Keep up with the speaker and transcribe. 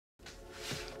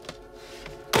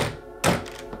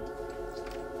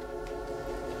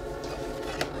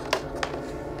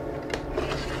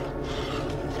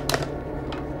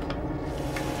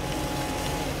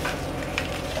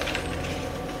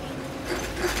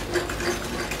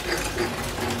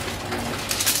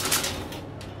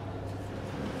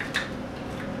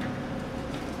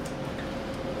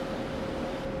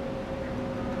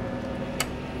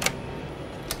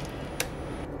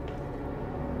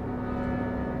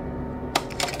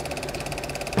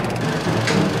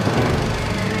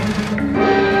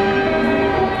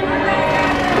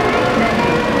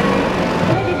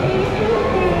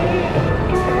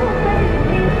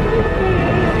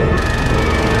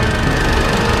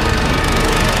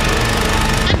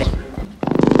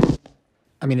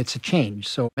mean, it's a change.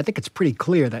 So I think it's pretty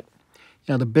clear that,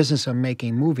 the business of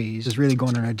making movies is really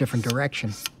going in a different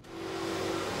direction.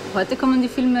 Heute kommen die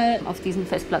Filme auf diesen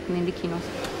Festplatten in die Kinos.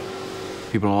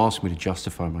 People ask me to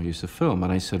justify my use of film,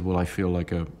 and I said, well, I feel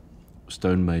like a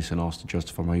stonemason asked to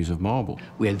justify my use of marble.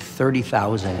 We had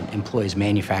 30,000 employees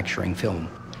manufacturing film.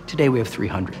 Today we have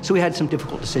 300. So we had some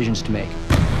difficult decisions to make.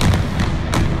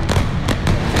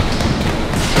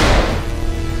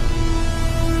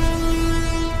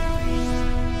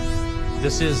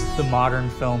 This is the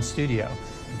modern film studio.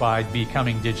 By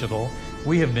becoming digital,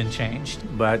 we have been changed,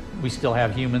 but we still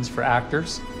have humans for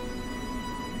actors.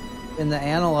 In the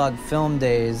analog film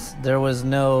days, there was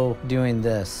no doing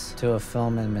this to a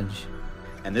film image.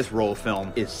 And this roll of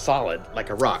film is solid, like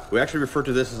a rock. We actually refer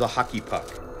to this as a hockey puck.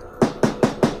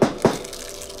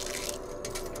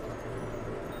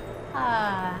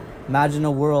 Imagine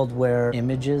a world where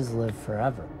images live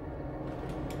forever.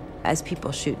 As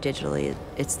people shoot digitally,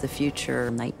 it's the future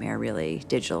nightmare, really,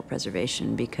 digital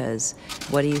preservation, because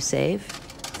what do you save?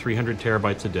 300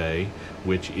 terabytes a day,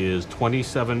 which is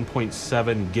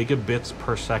 27.7 gigabits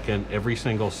per second every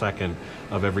single second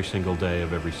of every single day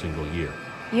of every single year.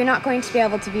 You're not going to be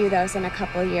able to view those in a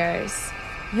couple years.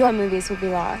 Your movies will be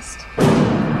lost.